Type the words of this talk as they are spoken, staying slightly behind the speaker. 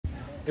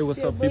Hey,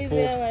 what's up, people?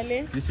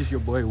 This is your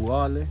boy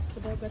Wale.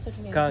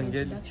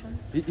 Kangeli.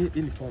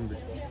 Ini pombe.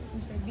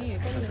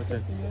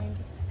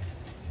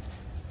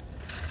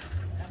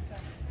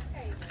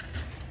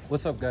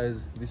 What's up,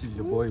 guys? This is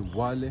your boy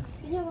Wale.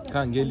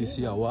 Kangeli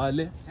siya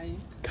Wale.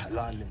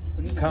 Kalale.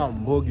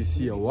 Kambogi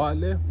siya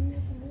Wale.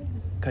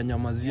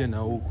 Kanyamazie na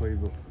huko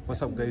hivyo.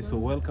 What's up, guys? So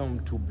welcome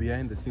to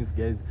Behind the Scenes,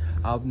 guys.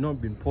 I've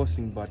not been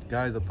posting, but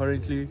guys,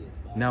 apparently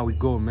now we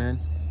go, man.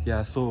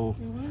 Yeah, so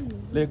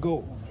let's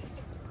go.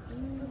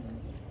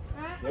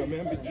 Yeah,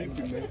 man, be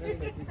drinking, man.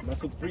 My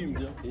Supreme,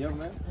 yeah,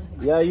 man.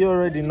 Yeah, you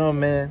already know,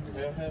 man.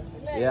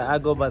 Yeah, I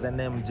go by the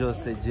name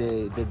Jose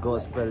J, the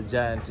gospel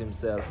giant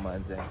himself,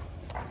 man.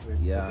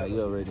 Yeah,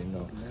 you already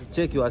know.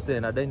 Check your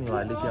saying, and then you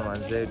are looking,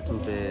 man, to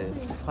the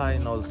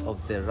finals of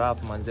the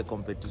rap, man,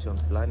 competition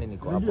flani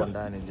niko hapo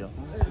ndani jo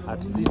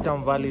at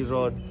Sitam Valley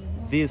Road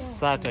this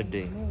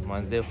Saturday,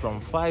 man,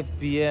 from 5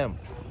 p.m.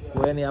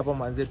 When hapo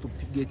manze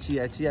tupige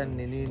chia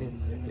nini.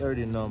 You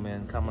already know,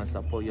 man. Come and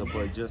support your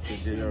boy Jose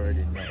J, you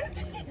already know.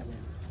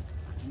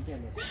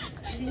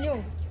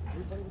 Dinyo,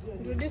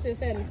 introduce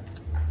yourself.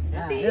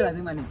 Leo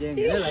lazima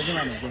nijenge.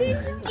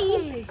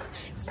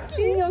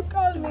 Dinyo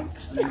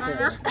comics.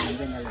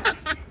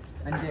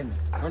 Anjeni.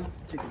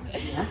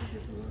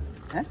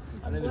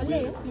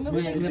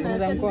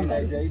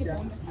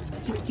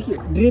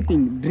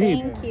 Dripping.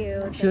 Thank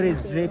you. Sure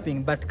is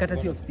dripping, but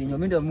courtesy of Stinyo.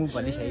 Mimi ndo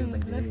mvalisha hivi.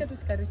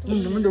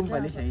 Mimi ndo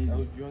mvalisha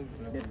hivi.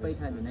 Despite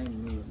having 9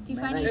 million.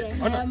 Tifani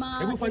Rehema.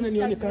 Hebu fanya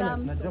nione kana.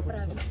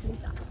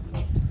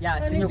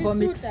 Yeah, Stinyo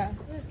Comics.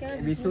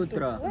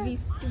 Visutra.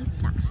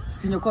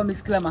 Stinyo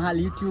Comics kila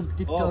mahali, YouTube,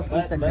 TikTok,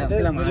 Instagram,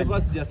 kila mahali.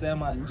 Nilikuwa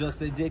sijasema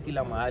Jose J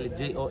kila mahali,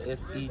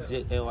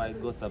 JOSEJAY.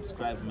 Go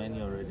subscribe, man,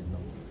 you already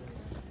know.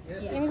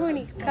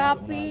 Inguni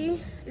Kapi.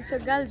 It's a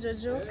girl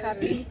Jojo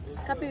Kapi.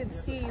 Kapi with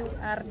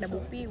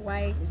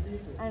CURPPY_.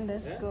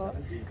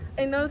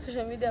 And all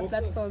social media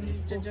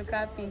platforms Jojo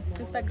Kapi.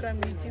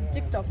 Instagram, YouTube,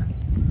 TikTok.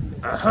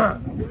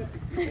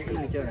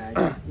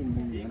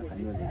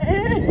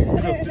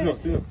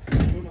 Still.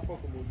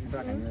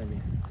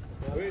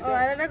 Oh,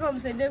 I don't know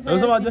msaidie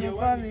kwa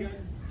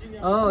comics.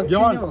 Oh,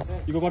 Stinyo.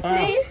 Iko kwa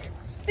Steve.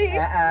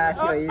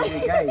 Sio hivi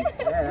guys.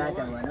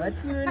 Acha bwana.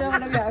 Wachikiwe na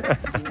mwana yako.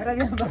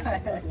 Karabia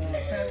mbaya.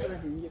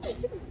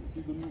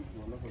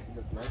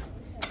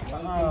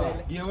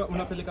 Gia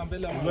unapeleka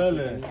mbele ama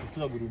mbele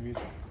tunagurumisha.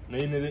 Na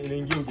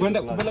inaingia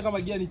kwenda mbele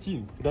kama gia ni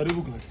chini.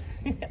 Tutaribu class.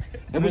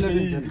 Hebu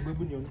nione.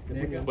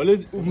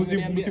 Wale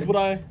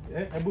msifurahi.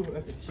 Hebu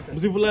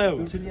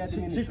msifurahi.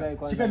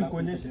 Shika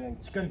nikuonyeshe.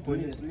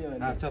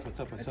 Ah, chapa.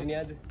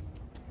 Atiniaje?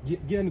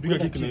 Gia ni kupiga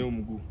kick na hiyo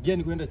mguu. Gia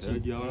ni kwenda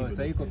chini.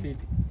 Sasa iko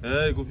fiti.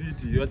 Iko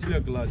fiti.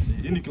 Achilia clutch.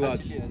 Hii ni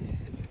clutch.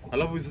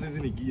 Alafu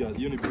hizi ni gia.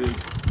 Hiyo ni brake.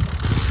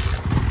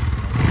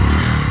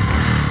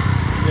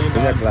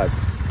 Kuna clutch.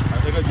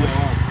 Nataka gia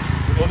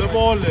wao.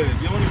 Pole.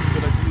 Jamani tuko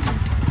na chini.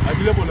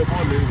 Achilia pole.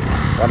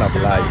 Wana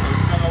fly.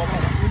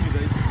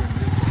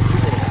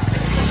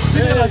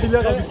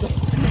 Achilia kabisa.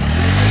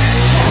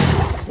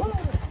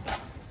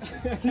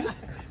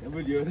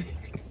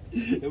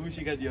 Hebu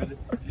shika jione.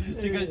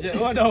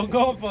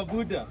 Wanaogopa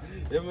buda.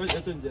 Hebu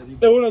acha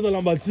nijaribu. Unaweza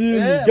lamba chini,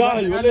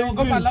 guy.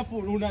 Wanaogopa alafu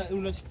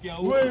unashikia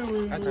huko.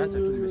 Acha tu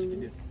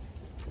nimeshikilia.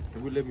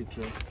 Hebu let me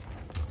try.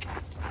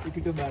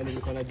 Kitu bali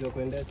niko najua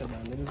kuendesha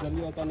bana.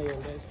 Nilizaliwa kana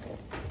niendesha.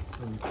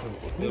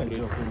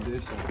 Ndio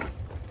kuendesha.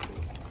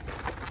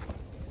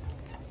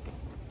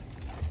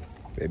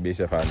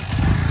 Sebisha fan.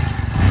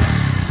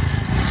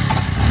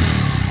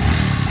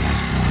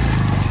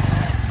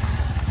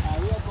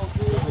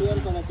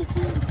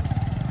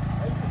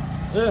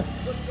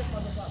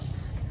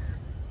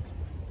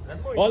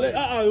 Wale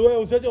wewe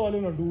usiache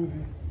wale na nduzi.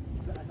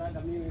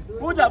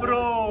 Kuja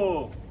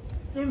bro.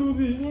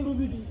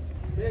 Nduzi.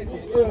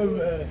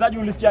 Sasa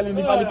ulisikia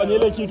nilifanya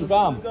ile kitu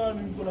kama.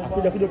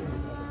 Kuja.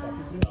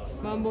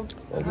 Mambo.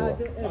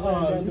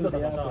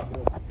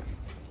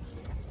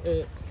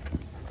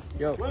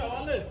 Yo.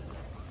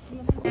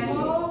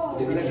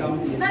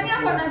 Nani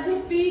hapo na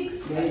toothpicks?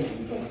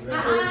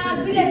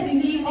 Zile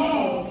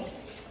zingine.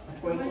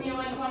 Mwenye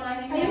walikuwa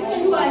nani?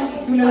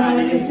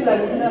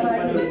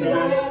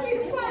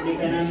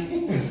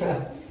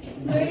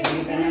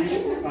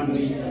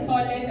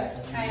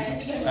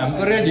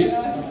 I'm ready.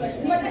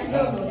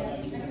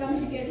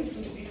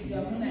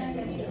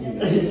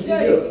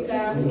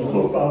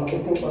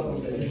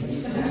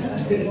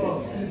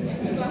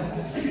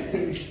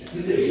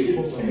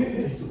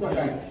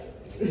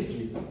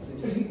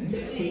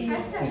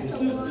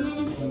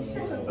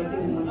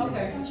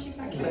 Okay.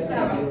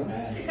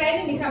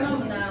 Kaini ni kama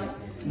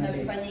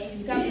mnafanya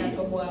hivi kama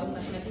mnatoboa,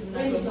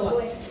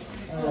 mnatoboa.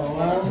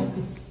 1,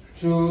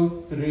 2,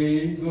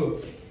 3, go.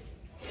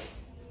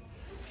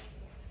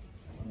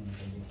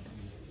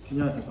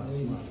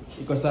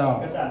 Iko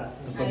sawa.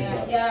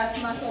 Ya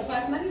smash or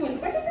pass. Nani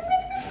walipata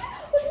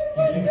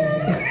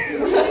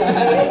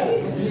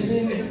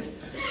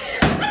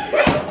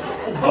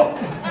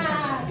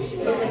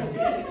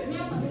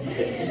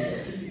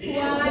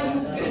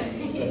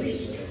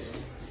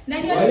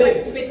Nani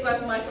walipata kwa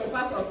smash or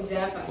pass wa kuja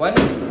hapa? Wani?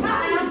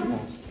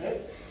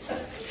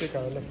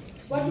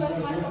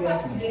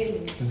 Watu zili.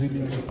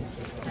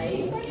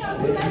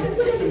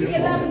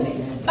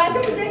 Basi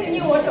mzee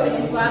ni wote wenye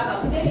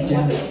hapa. Mzee ni wote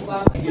wenye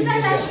hapa.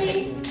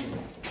 Mtatashi.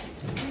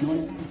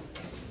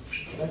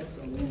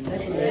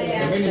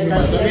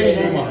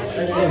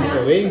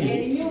 Wengi.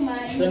 Nyuma.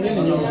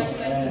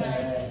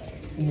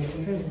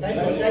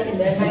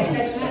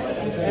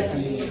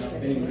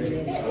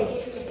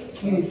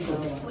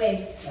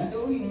 Wewe ndio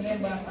huyu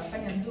mrembo hapa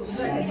fanya ndio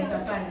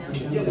atakayofanya.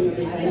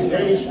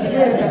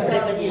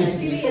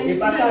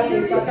 Ipaka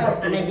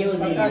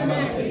anageuza.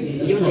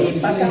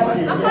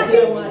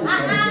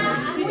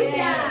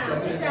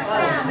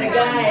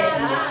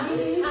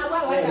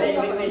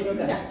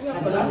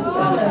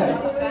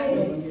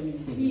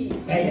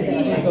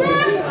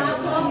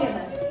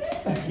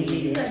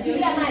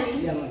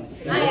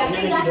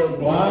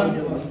 One,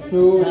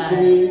 two,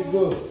 three,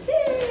 go.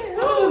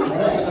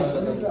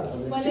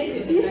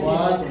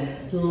 1,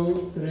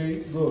 2, 3,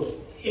 go.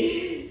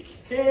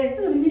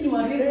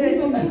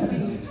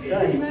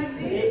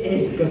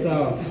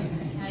 Sawa.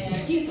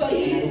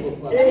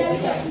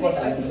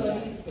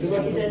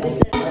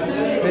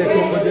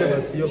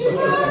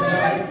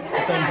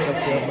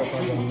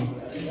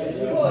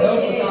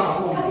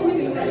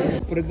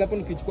 For example,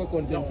 nikichukua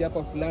content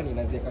hapa fulani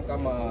naziweka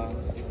kama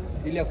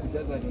ile ya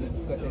kujaza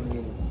nimetuka 10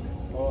 minutes.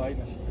 Oh,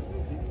 haina shida.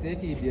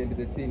 Seki behind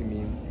the scene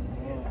mimi.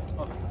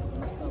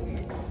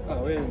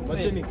 Wewe,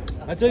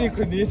 acheni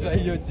kuniita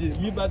hiyo ji.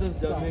 Mimi bado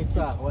sijameki.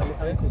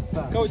 Wale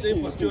star. Kama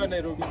hujaipostiwa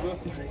Nairobi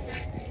gossip.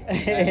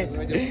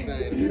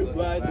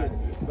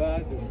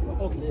 Bado.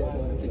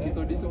 Okay.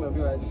 Ikisodiso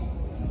umeambiwa aje?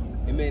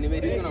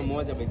 Nimedisco na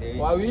mmoja by the way.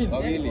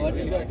 Wawili.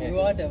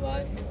 Wote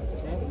bana.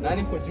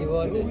 Nani kwa juu?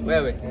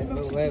 Wewe.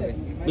 Wewe.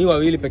 Mimi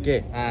wawili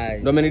pekee.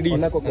 Ndio amenidis.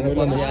 Unako kwa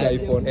kushika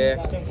iPhone.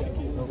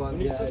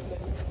 Nakwambia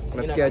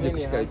Unasikiaje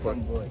kushika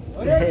iPhone?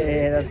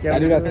 nasikia.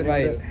 Hadi una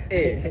smile.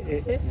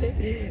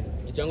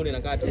 Kichangu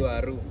ninakaa tu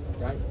haru.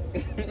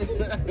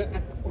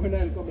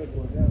 Una alikuwa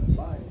umepotea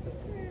mbaya.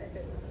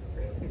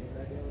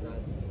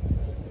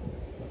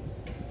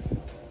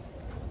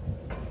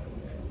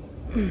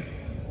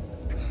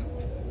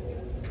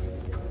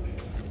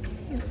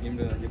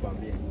 Nimdo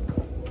najikwambia.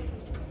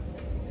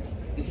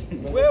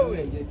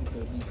 Wewe.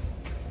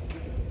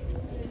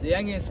 The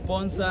youngest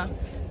sponsor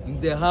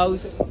in the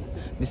house,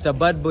 Mr.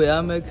 Bad Boy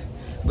Amek.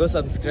 Go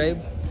subscribe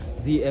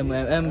the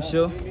MMM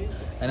show.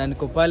 Na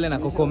niko pale na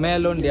Coco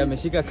Melon ndiye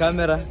ameshika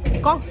kamera.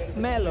 Coco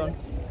Melon.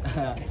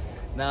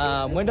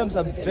 Na mwenda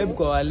msubscribe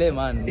kwa wale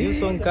man. New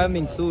song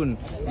coming soon.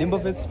 Limbo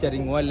Fest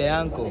featuring wale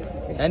yanko.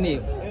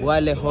 Yaani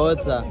wale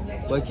hota,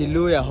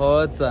 wakiluya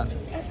hota.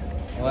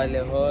 Wale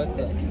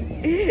hota.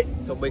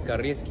 So boy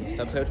Kariski,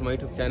 subscribe to my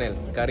YouTube channel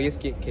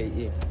Kariski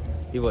KE.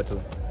 Hivyo tu.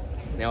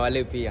 Na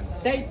wale pia.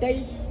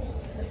 Tai.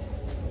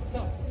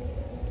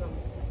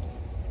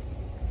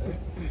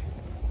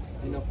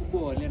 Jina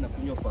kubwa wale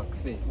anakunywa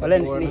faxe. Wale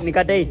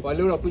nikatei.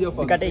 Wale unakunywa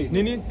faxe. Nikatei.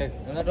 Nini?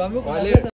 Unatuambia Wale